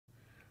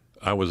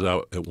I was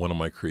out at one of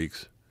my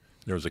creeks.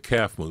 There was a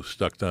calf moose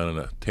stuck down in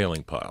a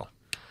tailing pile.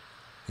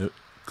 It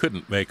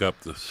couldn't make up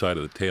the side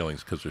of the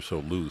tailings because they're so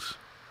loose.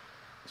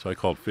 So I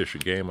called Fish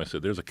and Game. I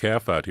said, there's a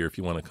calf out here if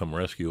you want to come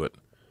rescue it.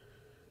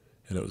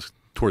 And it was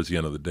towards the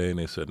end of the day, and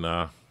they said,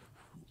 nah.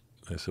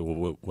 I said,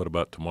 well, what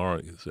about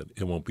tomorrow? He said,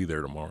 it won't be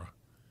there tomorrow.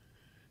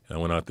 And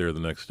I went out there the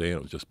next day, and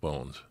it was just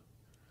bones.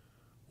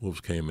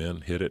 Wolves came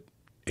in, hit it,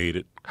 ate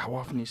it. How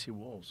often do you see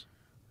wolves?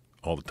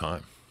 All the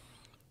time.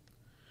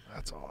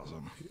 That's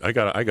awesome. I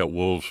got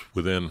wolves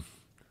within.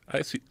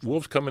 I see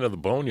wolves come into the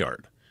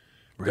boneyard.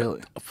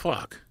 Really?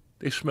 Fuck.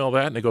 They smell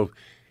that and they go,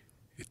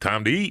 it's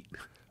time to eat.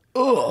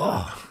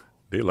 Ugh.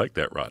 They like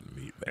that rotten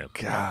meat, man.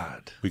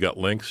 God. We got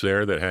lynx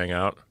there that hang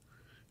out.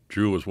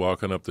 Drew was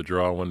walking up the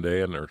draw one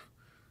day and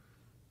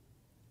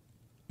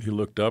he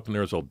looked up and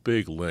there was a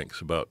big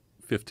lynx about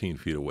 15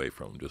 feet away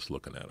from him, just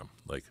looking at him.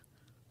 Like,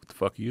 what the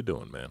fuck are you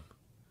doing, man?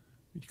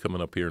 What are you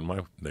coming up here in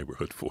my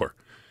neighborhood for?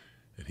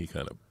 And he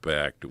kind of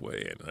backed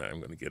away, and I'm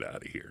going to get out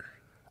of here.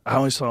 I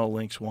only saw a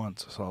lynx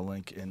once. I saw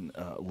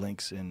a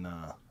lynx in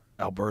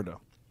Alberta.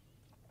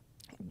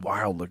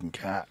 Wild-looking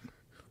cat.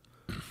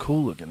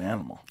 Cool-looking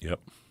animal.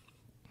 Yep.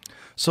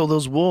 So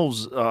those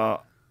wolves,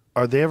 are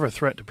they ever a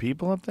threat to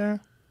people up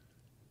there?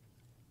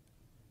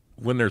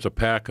 When there's a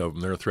pack of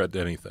them, they're a threat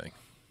to anything.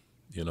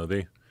 You know,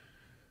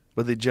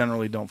 But they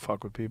generally don't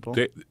fuck with people?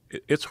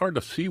 It's hard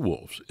to see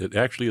wolves. It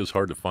actually is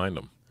hard to find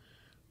them.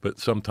 But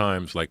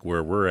sometimes, like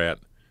where we're at,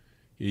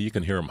 you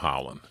can hear them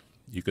howling.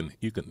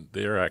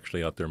 They're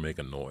actually out there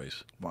making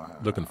noise,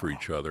 looking for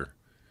each other.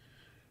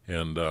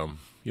 And,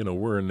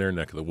 we're in their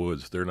neck of the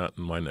woods. They're not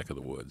in my neck of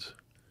the woods.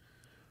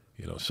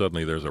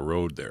 Suddenly there's a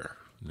road there.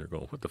 And they're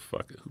going, what the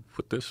fuck? Who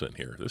put this in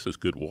here? This is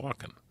good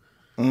walking.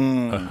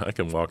 I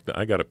can walk.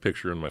 I got a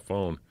picture in my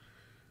phone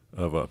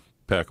of a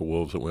pack of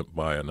wolves that went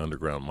by an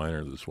underground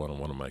miner that's on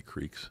one of my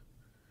creeks.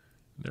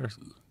 And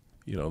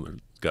they've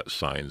got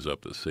signs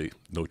up that say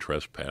no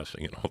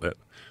trespassing and all that.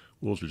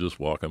 Wolves are just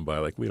walking by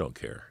like, we don't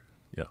care.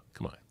 Yeah,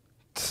 come on.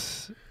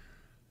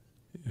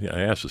 Yeah,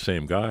 I asked the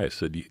same guy. I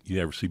said, you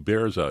ever see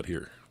bears out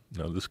here?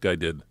 This guy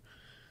did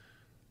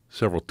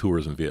several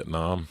tours in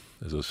Vietnam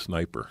as a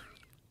sniper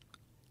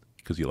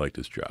because he liked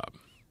his job.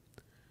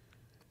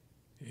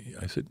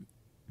 I said,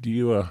 do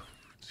you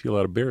see a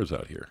lot of bears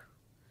out here?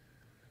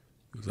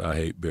 He goes, I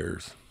hate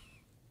bears.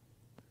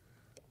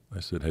 I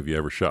said, have you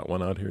ever shot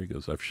one out here? He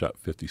goes, I've shot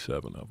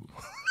 57 of them.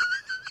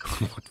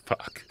 What the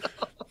fuck?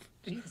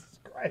 Jesus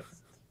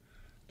Christ.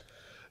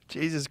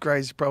 Jesus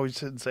Christ, you probably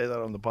shouldn't say that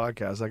on the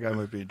podcast. That guy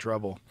might be in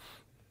trouble.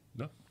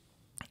 No.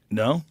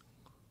 No?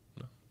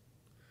 No.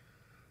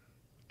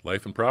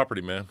 Life and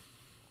property, man.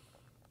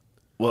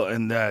 Well,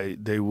 and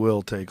they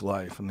will take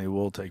life and they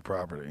will take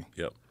property.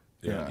 Yep.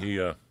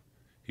 Yeah.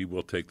 He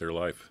will take their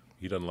life.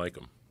 He doesn't like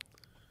them.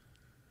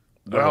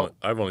 Well,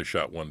 I've only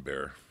shot one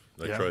bear.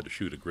 I Yeah. tried to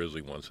shoot a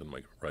grizzly once and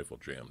my rifle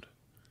jammed.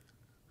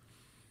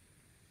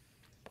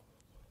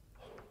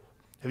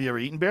 have you ever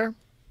eaten bear?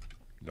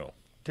 No.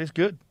 Tastes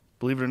good,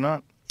 believe it or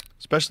not.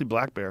 Especially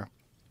black bear.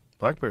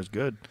 Black bear's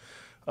good.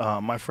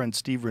 My friend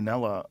Steve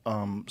Ranella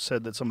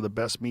said that some of the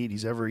best meat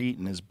he's ever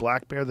eaten is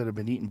black bear that have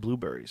been eating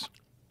blueberries.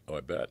 Oh,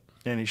 I bet.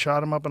 And he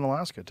shot him up in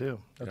Alaska,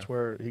 too. That's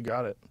where he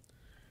got it.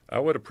 I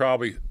would have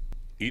probably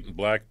eaten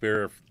black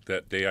bear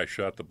that day I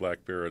shot the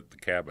black bear at the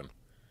cabin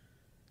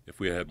if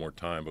we had more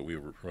time, but we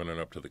were running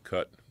up to the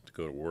cut to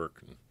go to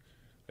work, and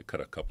I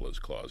cut a couple of his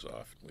claws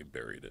off, and we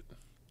buried it.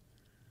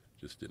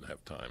 Just didn't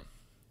have time.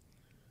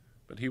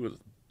 But he was,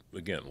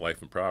 again,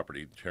 life and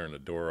property, tearing the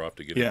door off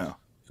to get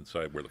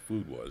inside where the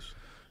food was.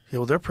 Yeah,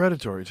 well, they're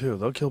predatory, too.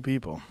 They'll kill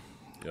people.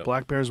 Yep.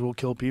 Black bears will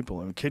kill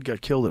people. And a kid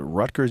got killed at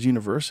Rutgers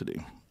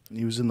University.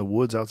 He was in the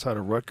woods outside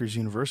of Rutgers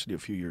University a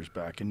few years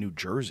back in New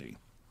Jersey.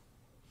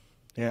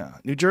 Yeah.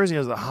 New Jersey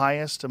has the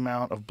highest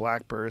amount of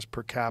black bears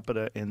per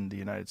capita in the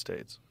United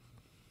States.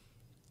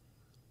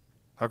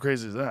 How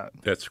crazy is that?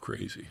 That's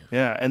crazy.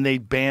 Yeah, and they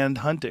banned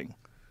hunting.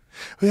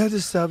 We have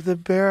to stop the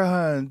bear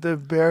hunt. The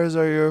bears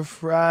are your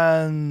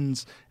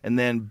friends. And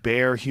then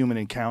bear-human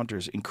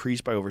encounters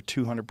increased by over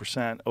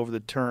 200% over the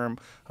term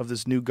of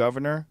this new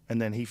governor.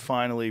 And then he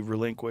finally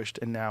relinquished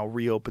and now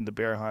reopened the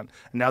bear hunt.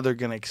 And now they're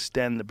going to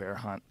extend the bear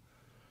hunt.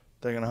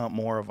 They're going to hunt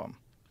more of them.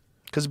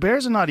 Because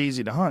bears are not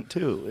easy to hunt,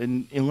 too.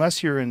 And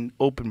unless you're in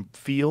open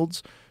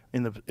fields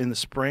in the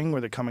spring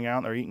where they're coming out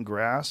and they're eating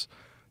grass,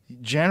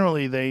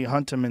 generally they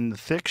hunt them in the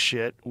thick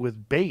shit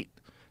with bait.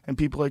 And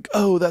people are like,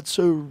 oh, that's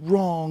so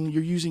wrong.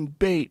 You're using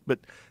bait. But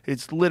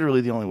it's literally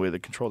the only way they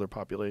control their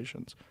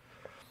populations.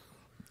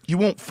 You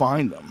won't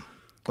find them.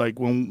 Like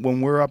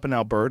when we're up in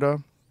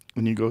Alberta,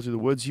 when you go through the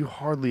woods, you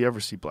hardly ever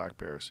see black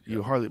bears.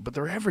 But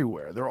they're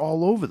everywhere. They're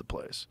all over the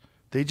place.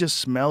 They just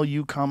smell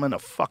you coming a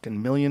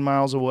fucking million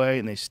miles away,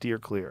 and they steer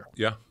clear.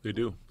 Yeah, they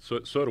do. So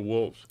do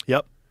wolves.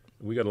 Yep.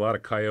 We got a lot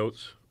of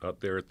coyotes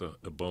out there at the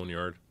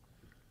boneyard.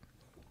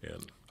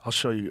 And I'll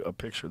show you a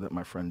picture that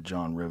my friend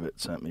John Rivet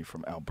sent me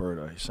from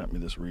Alberta. He sent me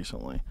this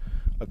recently,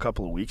 a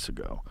couple of weeks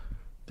ago.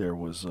 There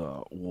was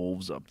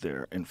wolves up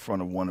there in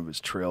front of one of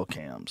his trail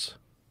cams.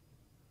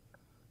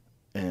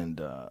 And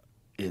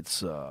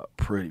it's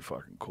pretty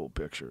fucking cool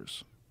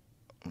pictures.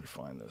 Let me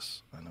find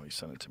this. I know he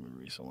sent it to me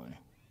recently.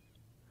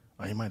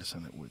 Oh, he might have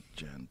sent it with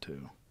Jen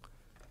too.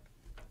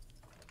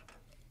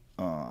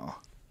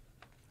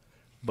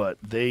 But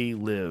they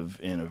live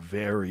in a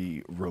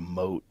very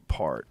remote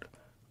part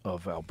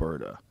of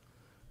Alberta,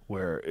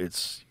 where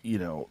it's, you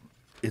know,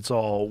 it's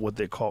all what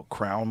they call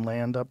crown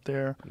land up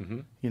there.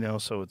 You know,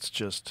 so it's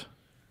just,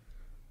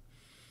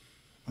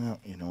 well,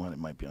 you know what? It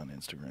might be on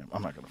Instagram.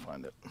 I'm not going to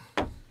find it.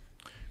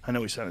 I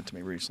know he sent it to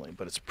me recently,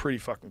 but it's pretty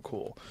fucking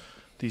cool.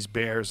 These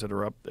bears that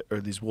are up there, or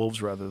these wolves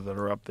rather, that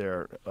are up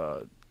there,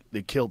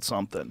 they killed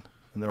something,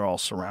 and they're all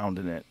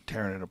surrounding it,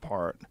 tearing it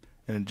apart.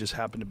 And it just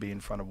happened to be in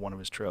front of one of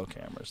his trail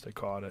cameras. They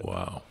caught it.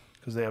 Wow.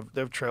 Because they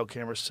have trail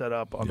cameras set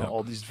up on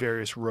all these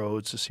various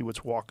roads to see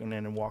what's walking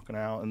in and walking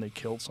out, and they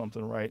killed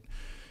something right,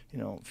 you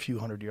know, a few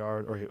hundred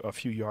yards, or a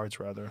few yards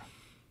rather.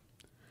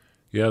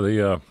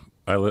 Yeah,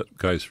 I let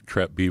guys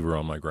trap beaver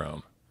on my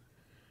ground,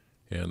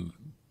 and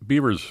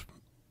beavers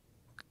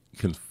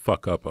can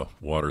fuck up a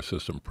water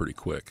system pretty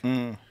quick,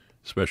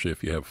 especially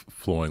if you have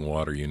flowing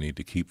water. You need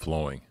to keep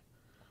flowing,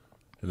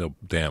 and they'll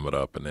dam it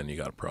up, and then you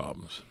got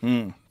problems.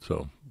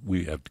 So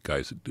we have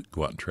guys that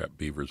go out and trap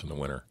beavers in the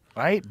winter.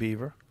 I ate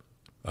beaver.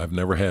 I've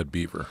never had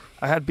beaver.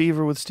 I had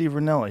beaver with Steve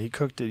Ranella. He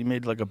cooked it. He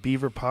made like a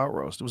beaver pot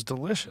roast. It was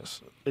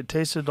delicious. It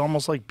tasted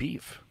almost like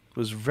beef. It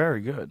was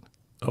very good.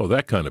 Oh,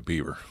 that kind of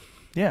beaver.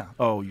 Yeah.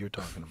 Oh, you're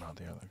talking about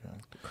the other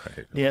guy.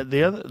 Right. Yeah.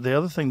 The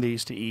other thing they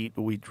used to eat,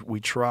 we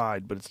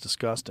tried, but it's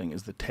disgusting,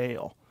 is the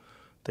tail.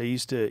 They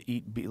used to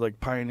eat like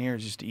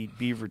pioneers used to eat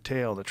beaver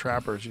tail. The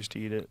trappers used to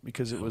eat it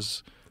because it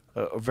was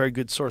a very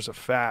good source of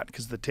fat,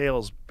 because the tail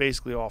is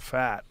basically all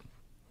fat,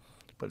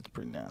 but it's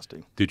pretty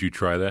nasty. Did you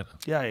try that?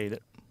 Yeah, I ate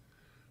it.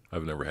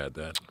 I've never had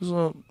that.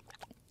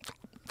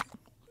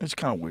 It's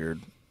kind of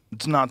weird.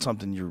 It's not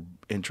something you're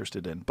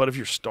interested in. But if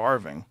you're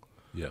starving,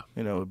 Yeah.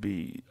 you know, it'd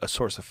be a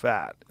source of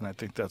fat, and I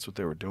think that's what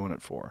they were doing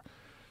it for.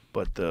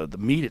 But the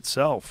meat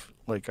itself,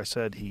 like I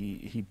said,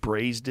 he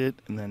braised it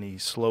and then he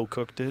slow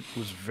cooked it. It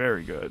was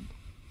very good.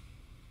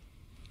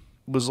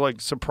 It was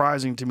like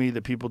surprising to me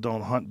that people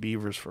don't hunt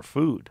beavers for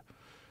food.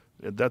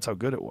 That's how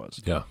good it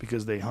was. Yeah.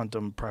 Because they hunt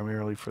them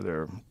primarily for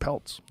their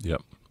pelts.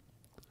 Yep.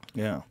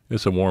 Yeah.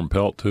 It's a warm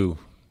pelt too.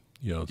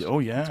 You know. It's Oh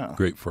yeah.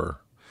 great fur.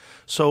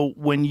 So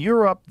when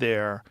you're up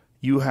there,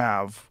 you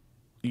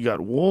got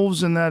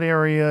wolves in that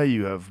area,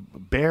 you have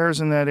bears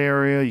in that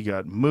area, you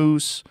got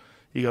moose,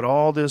 you got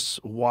all this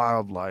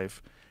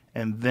wildlife,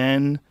 and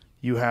then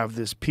you have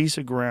this piece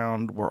of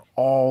ground where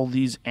all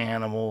these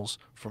animals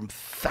from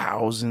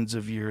thousands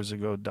of years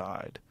ago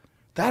died.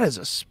 That is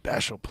a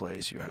special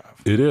place you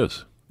have. It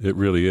is. It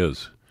really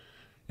is.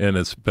 And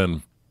it's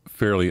been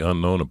fairly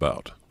unknown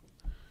about.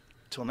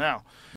 Till now.